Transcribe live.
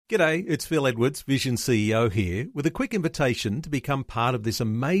G'day, it's Phil Edwards, Vision CEO here, with a quick invitation to become part of this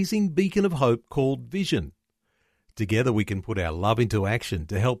amazing beacon of hope called Vision. Together we can put our love into action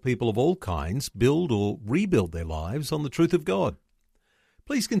to help people of all kinds build or rebuild their lives on the truth of God.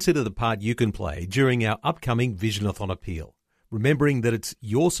 Please consider the part you can play during our upcoming Visionathon appeal, remembering that it's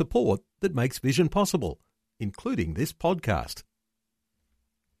your support that makes Vision possible, including this podcast.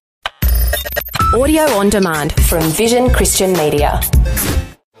 Audio on demand from Vision Christian Media.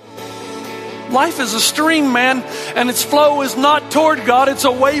 Life is a stream, man, and its flow is not toward God, it's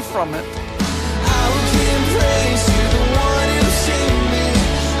away from it.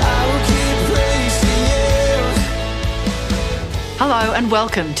 Hello and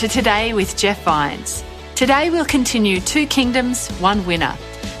welcome to Today with Jeff Vines. Today we'll continue Two Kingdoms, One Winner,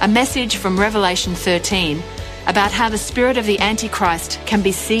 a message from Revelation 13 about how the spirit of the Antichrist can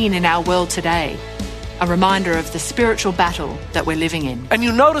be seen in our world today. A reminder of the spiritual battle that we're living in. And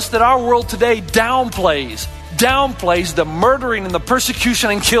you notice that our world today downplays the murdering and the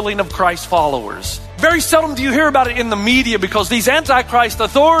persecution and killing of Christ's followers. Very seldom do you hear about it in the media because these Antichrist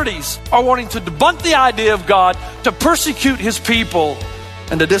authorities are wanting to debunk the idea of God, to persecute His people,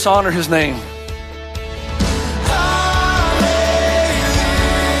 and to dishonor His name.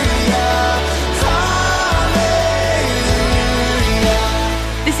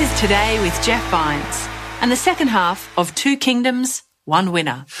 This is Today with Jeff Vines, and the second half of Two Kingdoms, One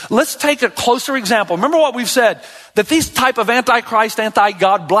Winner. Let's take a closer example. Remember what we've said, that these type of antichrist,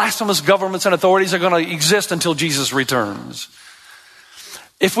 anti-God, blasphemous governments and authorities are going to exist until Jesus returns.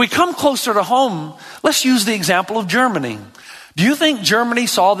 If we come closer to home, let's use the example of Germany. Do you think Germany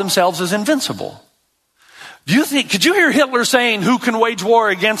saw themselves as invincible? Could you hear Hitler saying, "Who can wage war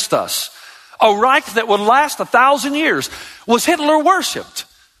against us?" A Reich that would last 1,000 years. Was Hitler worshipped?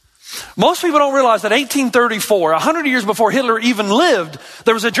 Most people don't realize that 1834, 100 years before Hitler even lived,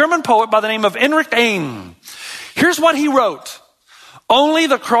 there was a German poet by the name of Heinrich Heine. Here's what he wrote. "Only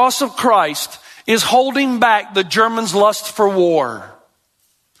the cross of Christ is holding back the Germans' lust for war."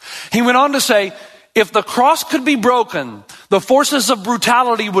 He went on to say, if the cross could be broken, the forces of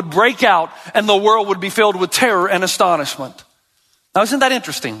brutality would break out and the world would be filled with terror and astonishment. Now, isn't that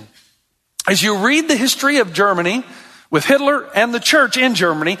interesting? As you read the history of Germany, with Hitler and the church in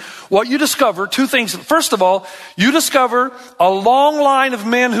Germany, what you discover, two things. First of all, you discover a long line of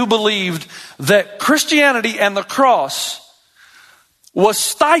men who believed that Christianity and the cross was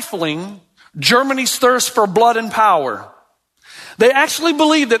stifling Germany's thirst for blood and power. They actually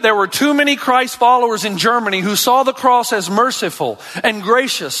believed that there were too many Christ followers in Germany who saw the cross as merciful and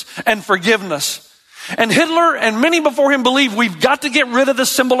gracious and forgiveness. And Hitler and many before him believed we've got to get rid of the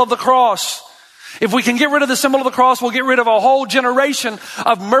symbol of the cross. If we can get rid of the symbol of the cross, we'll get rid of a whole generation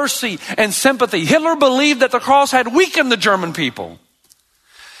of mercy and sympathy. Hitler believed that the cross had weakened the German people.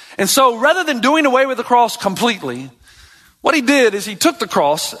 And so rather than doing away with the cross completely, what he did is he took the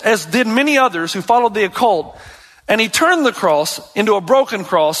cross, as did many others who followed the occult, and he turned the cross into a broken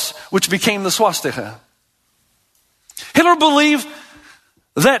cross, which became the swastika. Hitler believed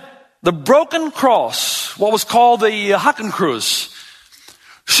that the broken cross, what was called the Hakenkreuz,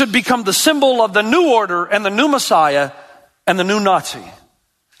 should become the symbol of the new order and the new Messiah and the new Nazi.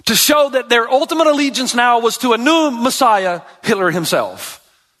 To show that their ultimate allegiance now was to a new Messiah, Hitler himself.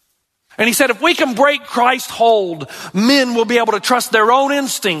 And he said, if we can break Christ's hold, men will be able to trust their own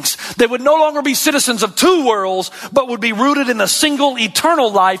instincts. They would no longer be citizens of two worlds, but would be rooted in the single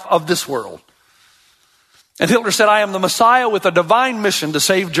eternal life of this world. And Hitler said, I am the Messiah with a divine mission to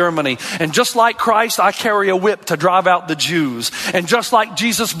save Germany. And just like Christ, I carry a whip to drive out the Jews. And just like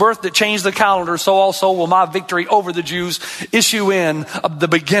Jesus' birth that changed the calendar, so also will my victory over the Jews issue in the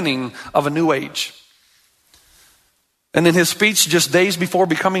beginning of a new age. And in his speech just days before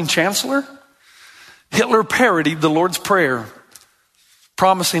becoming chancellor, Hitler parodied the Lord's Prayer,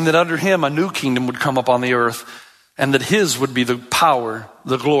 promising that under him a new kingdom would come upon the earth and that his would be the power,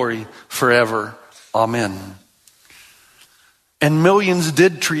 the glory forever. Amen. And millions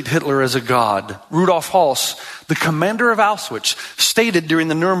did treat Hitler as a god. Rudolf Hess, the commander of Auschwitz, stated during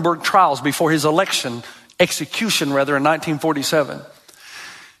the Nuremberg trials before his execution in 1947.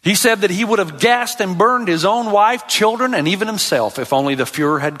 He said that he would have gassed and burned his own wife, children, and even himself if only the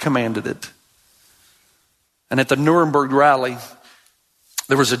Fuhrer had commanded it. And at the Nuremberg rally,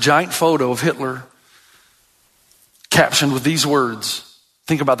 there was a giant photo of Hitler captioned with these words.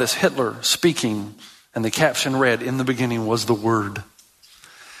 Think about this, Hitler speaking, and the caption read, in the beginning was the Word.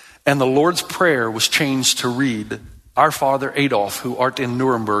 And the Lord's Prayer was changed to read, Our Father Adolf, who art in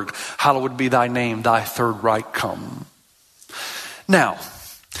Nuremberg, hallowed be thy name, thy third Reich come. Now,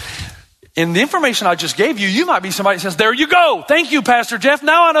 In the information I just gave you, you might be somebody that says, there you go. Thank you, Pastor Jeff.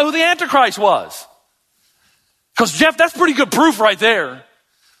 Now I know who the Antichrist was. Because Jeff, that's pretty good proof right there.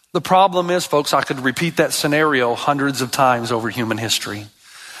 The problem is, folks, I could repeat that scenario hundreds of times over human history.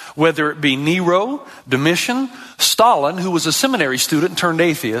 Whether it be Nero, Domitian, Stalin, who was a seminary student turned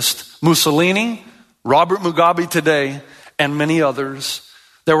atheist, Mussolini, Robert Mugabe today, and many others.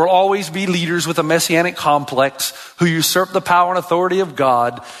 There will always be leaders with a messianic complex who usurp the power and authority of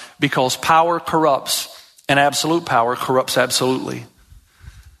God because power corrupts and absolute power corrupts absolutely.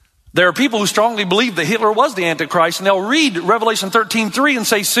 There are people who strongly believe that Hitler was the Antichrist, and they'll read Revelation 13:3 and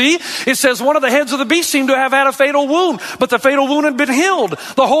say, see, it says one of the heads of the beast seemed to have had a fatal wound, but the fatal wound had been healed.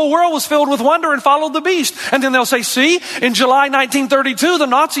 The whole world was filled with wonder and followed the beast. And then they'll say, see, in July 1932, the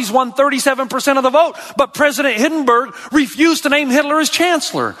Nazis won 37% of the vote, but President Hindenburg refused to name Hitler as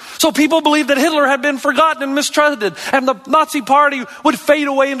chancellor. So people believed that Hitler had been forgotten and mistrusted, and the Nazi party would fade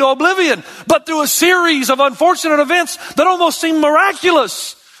away into oblivion. But through a series of unfortunate events that almost seemed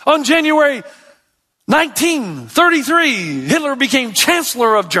miraculous, on January 1933, Hitler became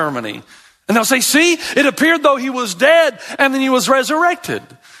Chancellor of Germany. And they'll say, see, it appeared though he was dead and then he was resurrected.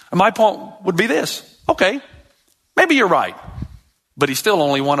 And my point would be this. Okay, maybe you're right, but he's still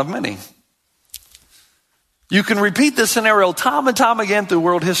only one of many. You can repeat this scenario time and time again through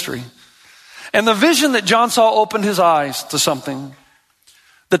world history. And the vision that John saw opened his eyes to something,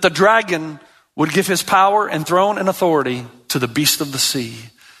 that the dragon would give his power and throne and authority to the beast of the sea,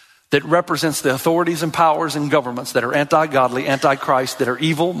 that represents the authorities and powers and governments that are anti-godly, anti-Christ, that are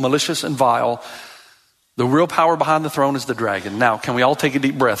evil, malicious, and vile. The real power behind the throne is the dragon. Now, can we all take a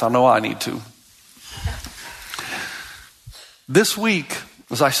deep breath? I know I need to. This week,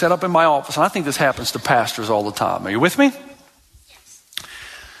 as I sat up in my office, and I think this happens to pastors all the time. Are you with me?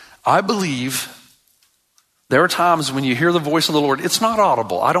 I believe there are times when you hear the voice of the Lord. It's not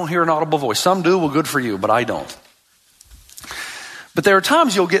audible. I don't hear an audible voice. Some do. Well, good for you, but I don't. But there are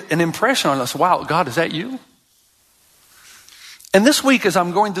times you'll get an impression on us, wow, God, is that you? And this week, as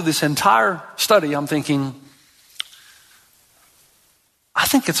I'm going through this entire study, I'm thinking, I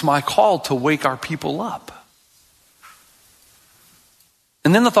think it's my call to wake our people up.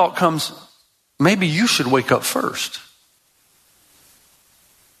 And then the thought comes, maybe you should wake up first.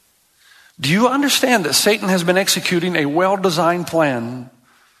 Do you understand that Satan has been executing a well-designed plan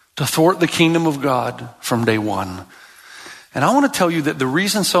to thwart the kingdom of God from day one? And I want to tell you that the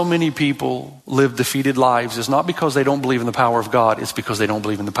reason so many people live defeated lives is not because they don't believe in the power of God, it's because they don't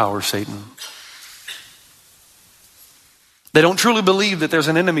believe in the power of Satan. They don't truly believe that there's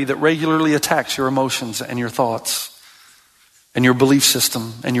an enemy that regularly attacks your emotions and your thoughts and your belief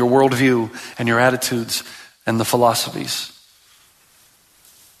system and your worldview and your attitudes and the philosophies.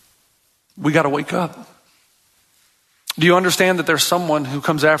 We got to wake up. Do you understand that there's someone who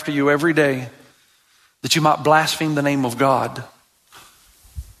comes after you every day that you might blaspheme the name of God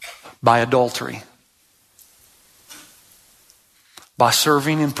by adultery, by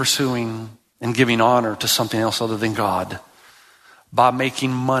serving and pursuing and giving honor to something else other than God, by making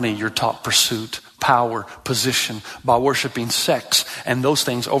money your top pursuit, power, position, by worshiping sex and those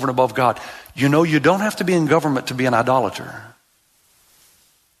things over and above God? You know, you don't have to be in government to be an idolater.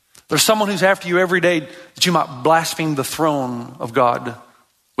 There's someone who's after you every day that you might blaspheme the throne of God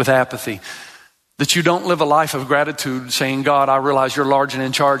with apathy. That you don't live a life of gratitude saying, God, I realize you're large and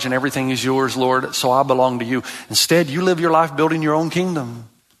in charge and everything is yours, Lord, so I belong to you. Instead, you live your life building your own kingdom.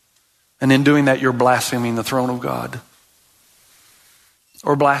 And in doing that, you're blaspheming the throne of God.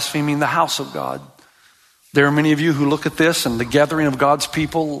 Or blaspheming the house of God. There are many of you who look at this and the gathering of God's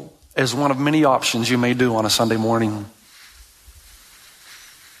people as one of many options you may do on a Sunday morning.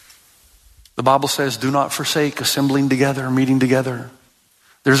 The Bible says, do not forsake assembling together, meeting together.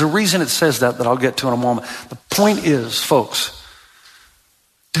 There's a reason it says that I'll get to in a moment. The point is, folks,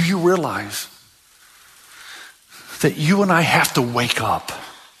 do you realize that you and I have to wake up?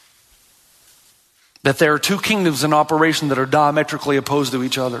 That there are two kingdoms in operation that are diametrically opposed to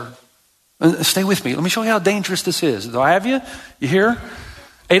each other. And stay with me. Let me show you how dangerous this is. Do I have you? You hear?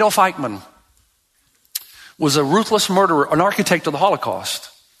 Adolf Eichmann was a ruthless murderer, an architect of the Holocaust.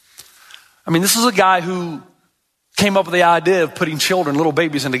 I mean, this is a guy who came up with the idea of putting children, little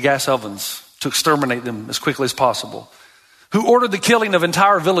babies, into gas ovens to exterminate them as quickly as possible. Who ordered the killing of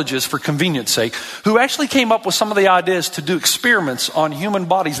entire villages for convenience sake. Who actually came up with some of the ideas to do experiments on human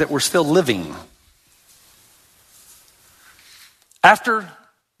bodies that were still living. After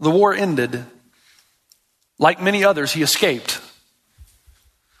the war ended, like many others, he escaped.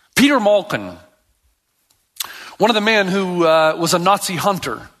 Peter Malkin, one of the men who was a Nazi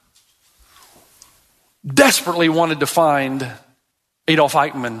hunter, desperately wanted to find Adolf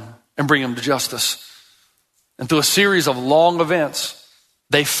Eichmann and bring him to justice. And through a series of long events,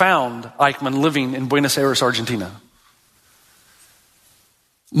 they found Eichmann living in Buenos Aires, Argentina.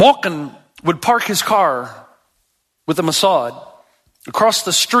 Malkin would park his car with the Mossad across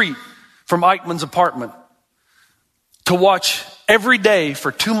the street from Eichmann's apartment to watch every day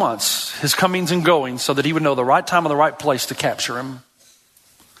for 2 months his comings and goings so that he would know the right time and the right place to capture him.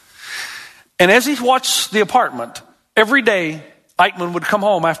 And as he watched the apartment, every day Eichmann would come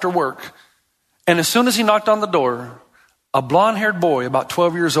home after work, and as soon as he knocked on the door, a blonde-haired boy about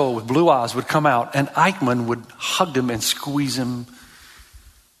 12 years old with blue eyes would come out, and Eichmann would hug him and squeeze him.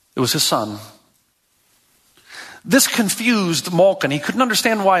 It was his son. This confused Malkin. He couldn't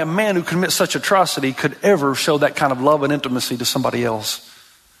understand why a man who commits such atrocity could ever show that kind of love and intimacy to somebody else.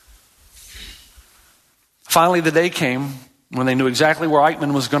 Finally, the day came when they knew exactly where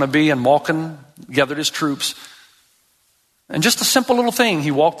Eichmann was going to be, and Malkin gathered his troops. And just a simple little thing,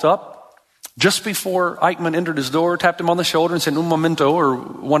 he walked up just before Eichmann entered his door, tapped him on the shoulder and said, un momento, or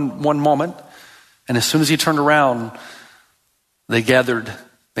one moment. And as soon as he turned around, they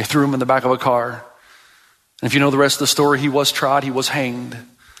threw him in the back of a car. And if you know the rest of the story, he was tried, he was hanged.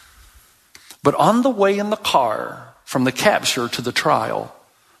 But on the way in the car from the capture to the trial,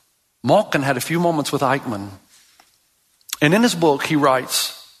 Malkin had a few moments with Eichmann. And in his book, he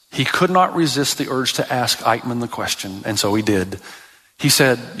writes, he could not resist the urge to ask Eichmann the question, and so he did. He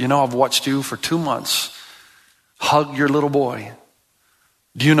said, I've watched you for 2 months hug your little boy.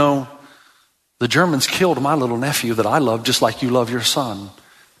 Do you know the Germans killed my little nephew that I love just like you love your son?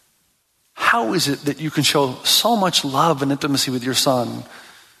 How is it that you can show so much love and intimacy with your son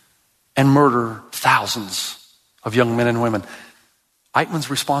and murder thousands of young men and women? Eichmann's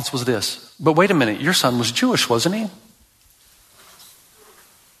response was this, but wait a minute, your son was Jewish, wasn't he?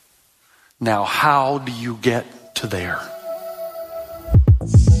 Now, how do you get to there?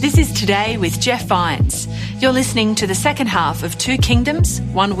 This is Today with Jeff Vines. You're listening to the second half of Two Kingdoms,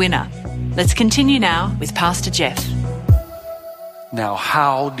 One Winner. Let's continue now with Pastor Jeff. Now,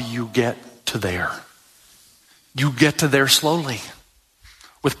 how do you get to there? You get to there slowly,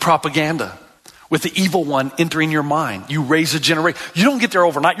 with propaganda, with the evil one entering your mind. You raise a generation. You don't get there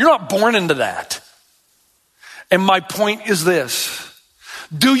overnight. You're not born into that. And my point is this.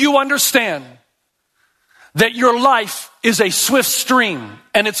 Do you understand that your life is a swift stream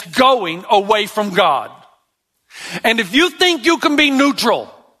and it's going away from God? And if you think you can be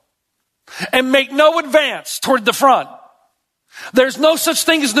neutral and make no advance toward the front, there's no such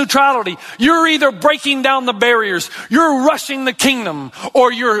thing as neutrality. You're either breaking down the barriers, you're rushing the kingdom,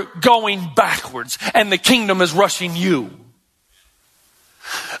 or you're going backwards and the kingdom is rushing you.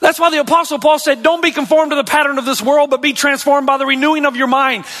 That's why the Apostle Paul said, don't be conformed to the pattern of this world, but be transformed by the renewing of your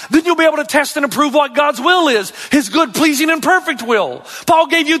mind. Then you'll be able to test and approve what God's will is, his good, pleasing, and perfect will. Paul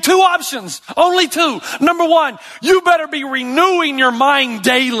gave you 2 options, only 2. Number 1, you better be renewing your mind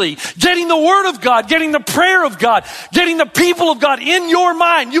daily, getting the word of God, getting the prayer of God, getting the people of God in your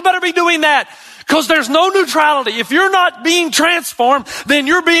mind. You better be doing that. Because there's no neutrality. If you're not being transformed, then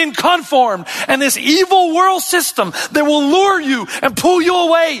you're being conformed. And this evil world system that will lure you and pull you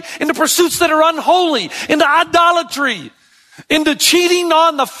away into pursuits that are unholy, into idolatry, into cheating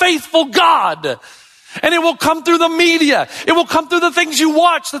on the faithful God. And it will come through the media. It will come through the things you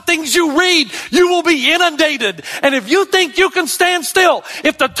watch, the things you read. You will be inundated. And if you think you can stand still,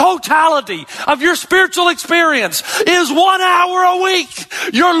 if the totality of your spiritual experience is 1 hour a week,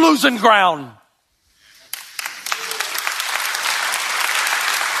 you're losing ground.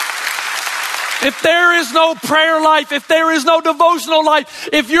 If there is no prayer life, if there is no devotional life,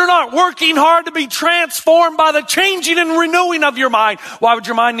 if you're not working hard to be transformed by the changing and renewing of your mind, why would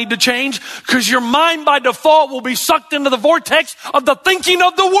your mind need to change? Because your mind by default will be sucked into the vortex of the thinking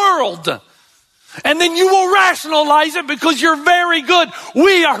of the world. And then you will rationalize it because you're very good.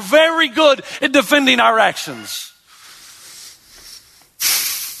 We are very good at defending our actions.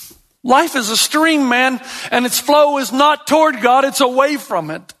 Life is a stream, man, and its flow is not toward God, it's away from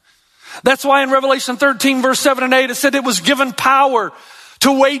it. That's why in Revelation 13, verse 7 and 8, it said it was given power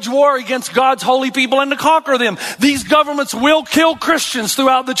to wage war against God's holy people and to conquer them. These governments will kill Christians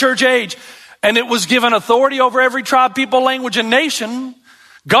throughout the church age. And it was given authority over every tribe, people, language, and nation.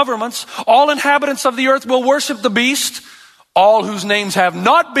 Governments, all inhabitants of the earth will worship the beast, all whose names have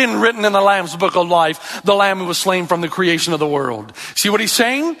not been written in the Lamb's book of life, the Lamb who was slain from the creation of the world. See what he's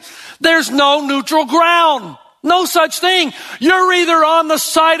saying? There's no neutral ground. No such thing. You're either on the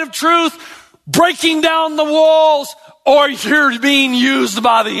side of truth, breaking down the walls, or you're being used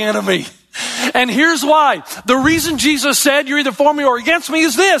by the enemy. And here's why. The reason Jesus said you're either for me or against me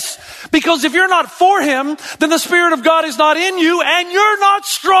is this. Because if you're not for him, then the Spirit of God is not in you and you're not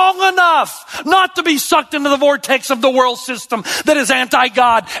strong enough not to be sucked into the vortex of the world system that is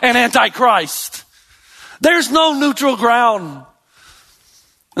anti-God and anti-Christ. There's no neutral ground.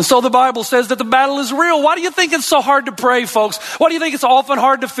 And so the Bible says that the battle is real. Why do you think it's so hard to pray, folks? Why do you think it's often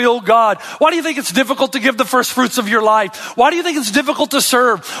hard to feel God? Why do you think it's difficult to give the first fruits of your life? Why do you think it's difficult to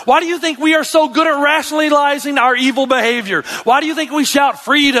serve? Why do you think we are so good at rationalizing our evil behavior? Why do you think we shout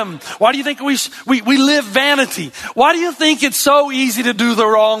freedom? Why do you think we live vanity? Why do you think it's so easy to do the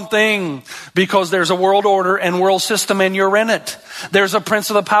wrong thing? Because there's a world order and world system and you're in it. There's a prince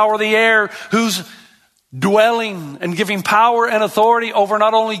of the power of the air who's dwelling and giving power and authority over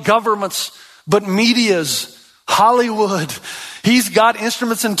not only governments, but medias, Hollywood. He's got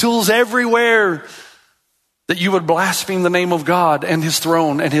instruments and tools everywhere that you would blaspheme the name of God and his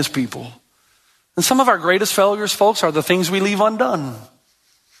throne and his people. And some of our greatest failures, folks, are the things we leave undone.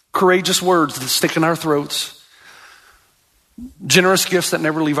 Courageous words that stick in our throats. Generous gifts that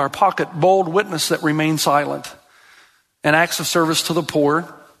never leave our pocket. Bold witness that remain silent. And acts of service to the poor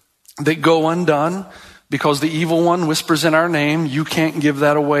that go undone. Because the evil one whispers in our name, you can't give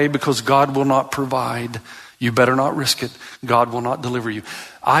that away because God will not provide. You better not risk it. God will not deliver you.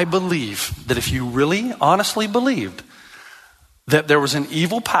 I believe that if you really honestly believed that there was an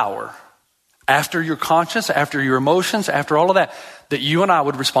evil power after your conscience, after your emotions, after all of that, that you and I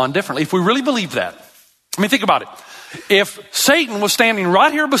would respond differently. If we really believed that. I mean, think about it. If Satan was standing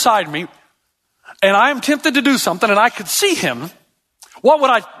right here beside me and I am tempted to do something and I could see him, what would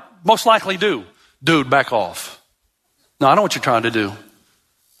I most likely do? Dude, back off. No, I know what you're trying to do.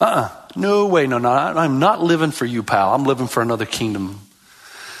 No way, no. I'm not living for you, pal. I'm living for another kingdom.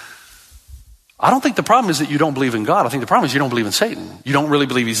 I don't think the problem is that you don't believe in God. I think the problem is you don't believe in Satan. You don't really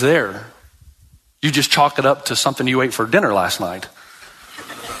believe he's there. You just chalk it up to something you ate for dinner last night.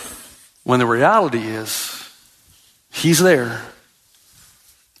 When the reality is, he's there.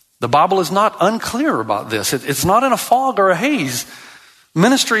 The Bible is not unclear about this. It's not in a fog or a haze.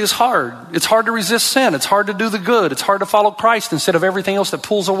 Ministry is hard. It's hard to resist sin. It's hard to do the good. It's hard to follow Christ instead of everything else that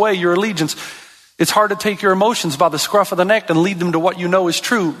pulls away your allegiance. It's hard to take your emotions by the scruff of the neck and lead them to what you know is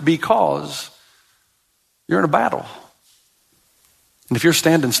true because you're in a battle. And if you're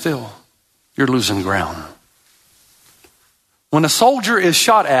standing still, you're losing ground. When a soldier is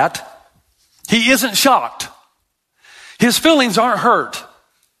shot at, he isn't shocked. His feelings aren't hurt.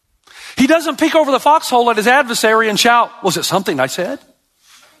 He doesn't peek over the foxhole at his adversary and shout, was it something I said?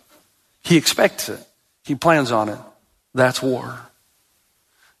 He expects it. He plans on it. That's war.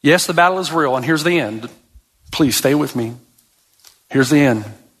 Yes, the battle is real, and here's the end. Please stay with me. Here's the end.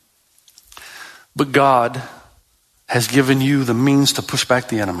 But God has given you the means to push back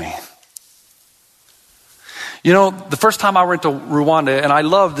the enemy. You know, the first time I went to Rwanda, and I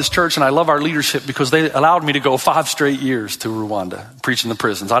love this church and I love our leadership because they allowed me to go 5 straight years to Rwanda, preaching the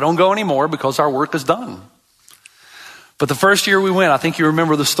prisons. I don't go anymore because our work is done. But the first year we went, I think you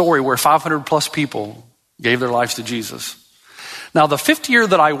remember the story where 500 plus people gave their lives to Jesus. Now, the 5th year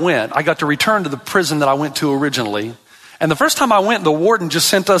that I went, I got to return to the prison that I went to originally. And the first time I went, the warden just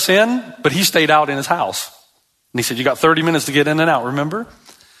sent us in, but he stayed out in his house. And he said, you got 30 minutes to get in and out, remember?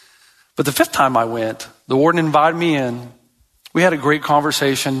 But the 5th time I went, the warden invited me in. We had a great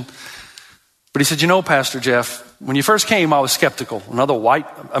conversation. But he said, you know, Pastor Jeff, when you first came, I was skeptical. Another white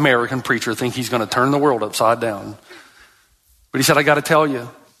American preacher think he's going to turn the world upside down. But he said, I got to tell you,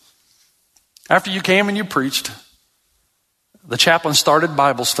 after you came and you preached, the chaplain started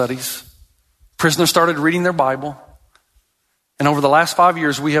Bible studies. Prisoners started reading their Bible. And over the last 5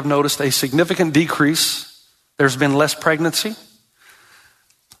 years, we have noticed a significant decrease. There's been less pregnancy.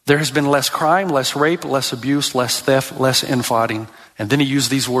 There has been less crime, less rape, less abuse, less theft, less infighting. And then he used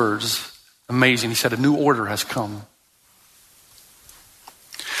these words. Amazing. He said, a new order has come.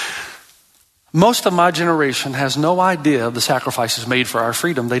 Most of my generation has no idea of the sacrifices made for our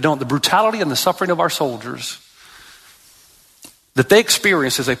freedom. They don't. The brutality and the suffering of our soldiers that they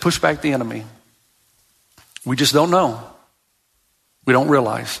experience as they push back the enemy. We just don't know. We don't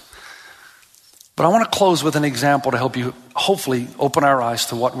realize. But I want to close with an example to help you hopefully open our eyes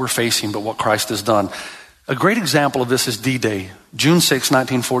to what we're facing, but what Christ has done. A great example of this is D-Day, June 6,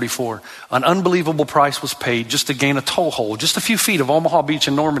 1944. An unbelievable price was paid just to gain a toehold, just a few feet of Omaha Beach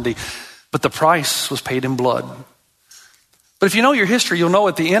in Normandy. But the price was paid in blood. But if you know your history, you'll know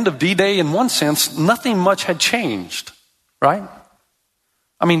at the end of D-Day, in one sense, nothing much had changed, right?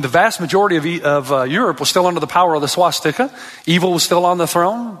 I mean, the vast majority of Europe was still under the power of the swastika. Evil was still on the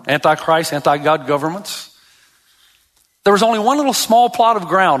throne. Antichrist, anti-God governments. There was only one little small plot of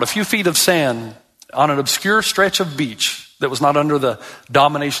ground, a few feet of sand on an obscure stretch of beach that was not under the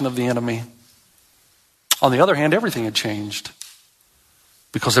domination of the enemy. On the other hand, everything had changed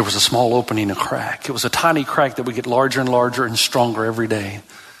because there was a small opening, a crack. It was a tiny crack that would get larger and larger and stronger every day.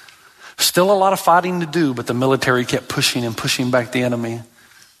 Still a lot of fighting to do, but the military kept pushing and pushing back the enemy.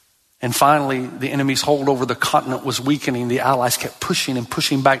 And finally, the enemy's hold over the continent was weakening. The Allies kept pushing and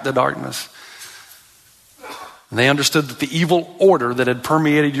pushing back the darkness. And they understood that the evil order that had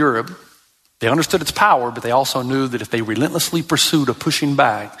permeated Europe, they understood its power, but they also knew that if they relentlessly pursued a pushing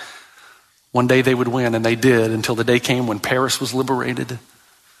back, one day they would win, and they did, until the day came when Paris was liberated.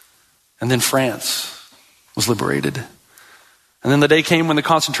 And then France was liberated. And then the day came when the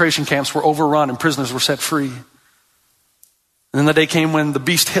concentration camps were overrun and prisoners were set free. And then the day came when the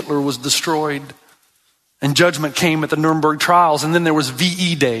beast Hitler was destroyed. And judgment came at the Nuremberg trials. And then there was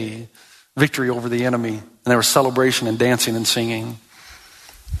VE Day, victory over the enemy. And there was celebration and dancing and singing.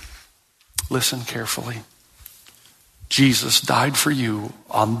 Listen carefully. Jesus died for you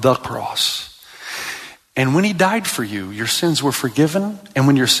on the cross. And when he died for you, your sins were forgiven. And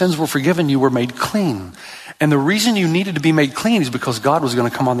when your sins were forgiven, you were made clean. And the reason you needed to be made clean is because God was going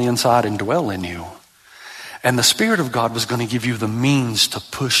to come on the inside and dwell in you. And the Spirit of God was going to give you the means to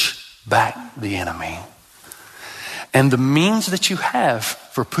push back the enemy. And the means that you have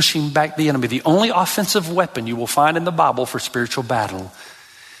for pushing back the enemy, the only offensive weapon you will find in the Bible for spiritual battle,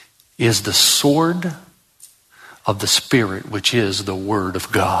 is the sword of the Spirit, which is the Word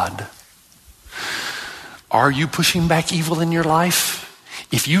of God. Are you pushing back evil in your life?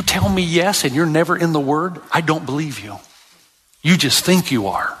 If you tell me yes and you're never in the Word, I don't believe you. You just think you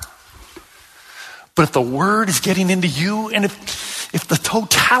are. But if the Word is getting into you, and if the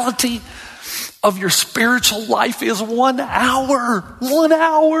totality of your spiritual life is 1 hour,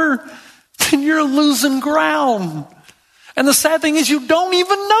 then you're losing ground. And the sad thing is you don't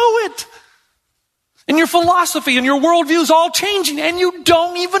even know it. And your philosophy and your worldview is all changing, and you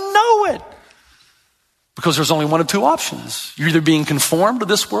don't even know it. Because there's only one of two options. You're either being conformed to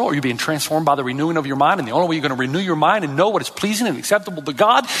this world, or you're being transformed by the renewing of your mind. And the only way you're going to renew your mind and know what is pleasing and acceptable to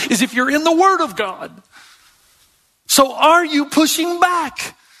God is if you're in the Word of God. So are you pushing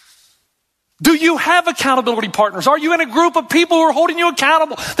back? Do you have accountability partners? Are you in a group of people who are holding you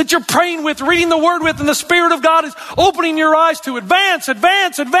accountable, that you're praying with, reading the Word with, and the Spirit of God is opening your eyes to advance?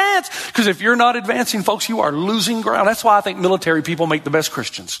 Because if you're not advancing, folks, you are losing ground. That's why I think military people make the best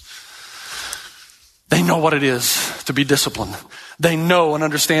Christians. They know what it is to be disciplined. They know and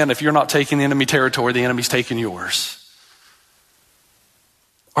understand if you're not taking the enemy territory, the enemy's taking yours.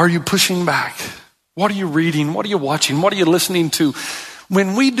 Are you pushing back? What are you reading? What are you watching? What are you listening to?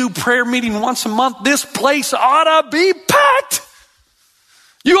 When we do prayer meeting once a month, this place ought to be packed.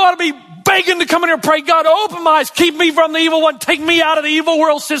 You ought to be begging to come in here and pray, God, open my eyes, keep me from the evil one, take me out of the evil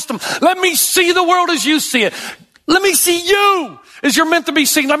world system. Let me see the world as you see it. Let me see you as you're meant to be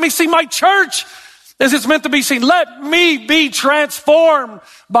seen. Let me see my church as it's meant to be seen. Let me be transformed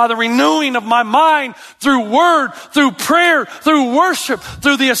by the renewing of my mind through word, through prayer, through worship,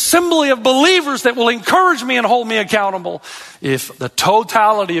 through the assembly of believers that will encourage me and hold me accountable. If the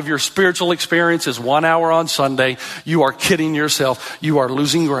totality of your spiritual experience is 1 hour on Sunday, you are kidding yourself. You are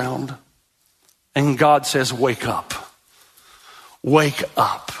losing ground. And God says, wake up. Wake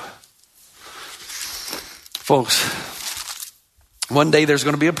up. Folks, one day there's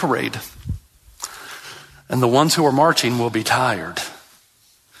going to be a parade. And the ones who are marching will be tired.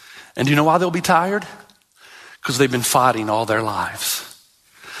 And do you know why they'll be tired? Because they've been fighting all their lives.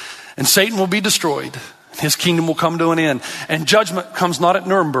 And Satan will be destroyed. His kingdom will come to an end. And judgment comes not at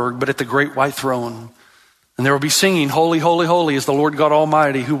Nuremberg, but at the great white throne. And there will be singing, holy, holy, holy is the Lord God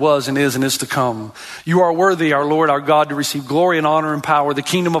Almighty, who was and is to come. You are worthy, our Lord, our God, to receive glory and honor and power. The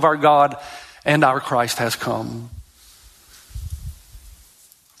kingdom of our God and our Christ has come.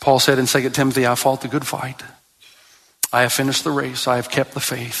 Paul said in 2 Timothy, I fought the good fight. I have finished the race. I have kept the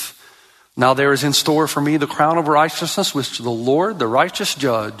faith. Now there is in store for me the crown of righteousness, which the Lord, the righteous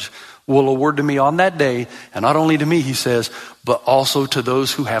judge, will award to me on that day. And not only to me, he says, but also to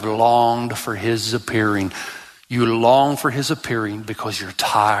those who have longed for his appearing. You long for his appearing because you're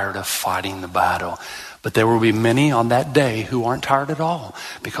tired of fighting the battle. But there will be many on that day who aren't tired at all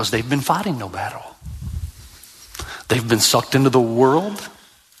because they've been fighting no battle. They've been sucked into the world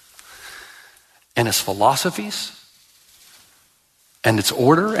and its philosophies and its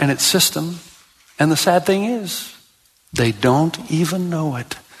order and its system. And the sad thing is, they don't even know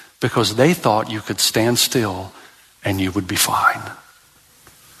it because they thought you could stand still and you would be fine.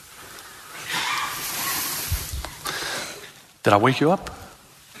 Did I wake you up?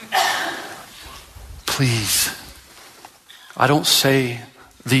 Please I don't say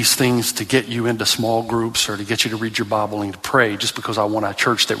these things to get you into small groups or to get you to read your Bible and to pray just because I want a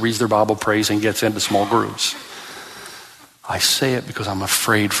church that reads their Bible, prays, and gets into small groups. I say it because I'm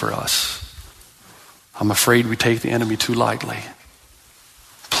afraid for us. I'm afraid we take the enemy too lightly.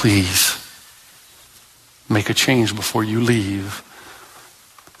 Please, make a change before you leave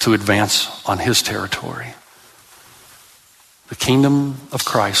to advance on his territory. The kingdom of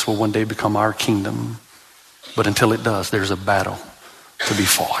Christ will one day become our kingdom, but until it does, there's a battle to be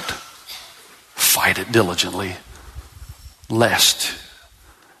fought. Fight it diligently, lest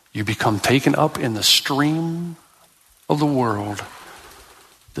you become taken up in the stream of the world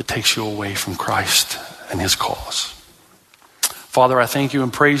that takes you away from Christ and his cause. Father, I thank you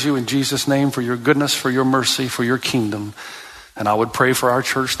and praise you in Jesus' name for your goodness, for your mercy, for your kingdom. And I would pray for our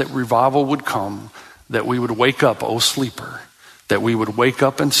church that revival would come, that we would wake up, O sleeper, that we would wake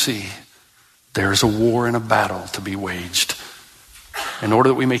up and see there's a war and a battle to be waged. In order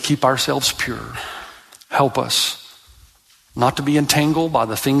that we may keep ourselves pure, help us not to be entangled by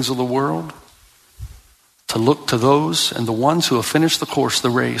the things of the world, to look to those and the ones who have finished the course, the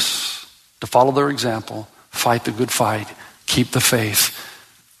race, to follow their example, fight the good fight, keep the faith,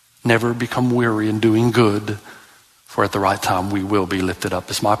 never become weary in doing good, for at the right time we will be lifted up.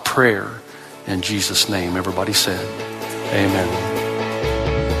 It's my prayer in Jesus' name. Everybody said, amen.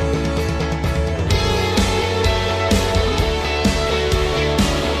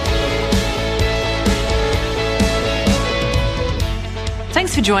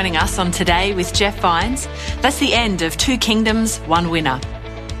 Thanks for joining us on Today with Jeff Vines. That's the end of Two Kingdoms, One Winner.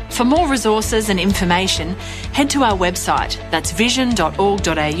 For more resources and information, head to our website. That's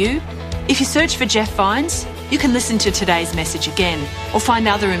vision.org.au. If you search for Jeff Vines, you can listen to today's message again or find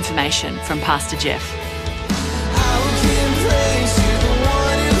other information from Pastor Jeff.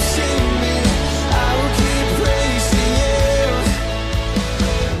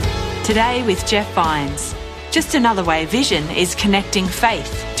 Today with Jeff Vines. Just another way Vision is connecting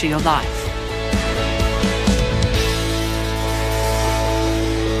faith to your life.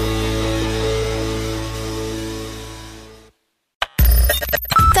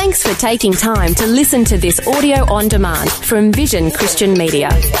 Thanks for taking time to listen to this audio on demand from Vision Christian Media.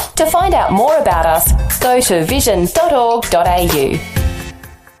 To find out more about us, go to vision.org.au.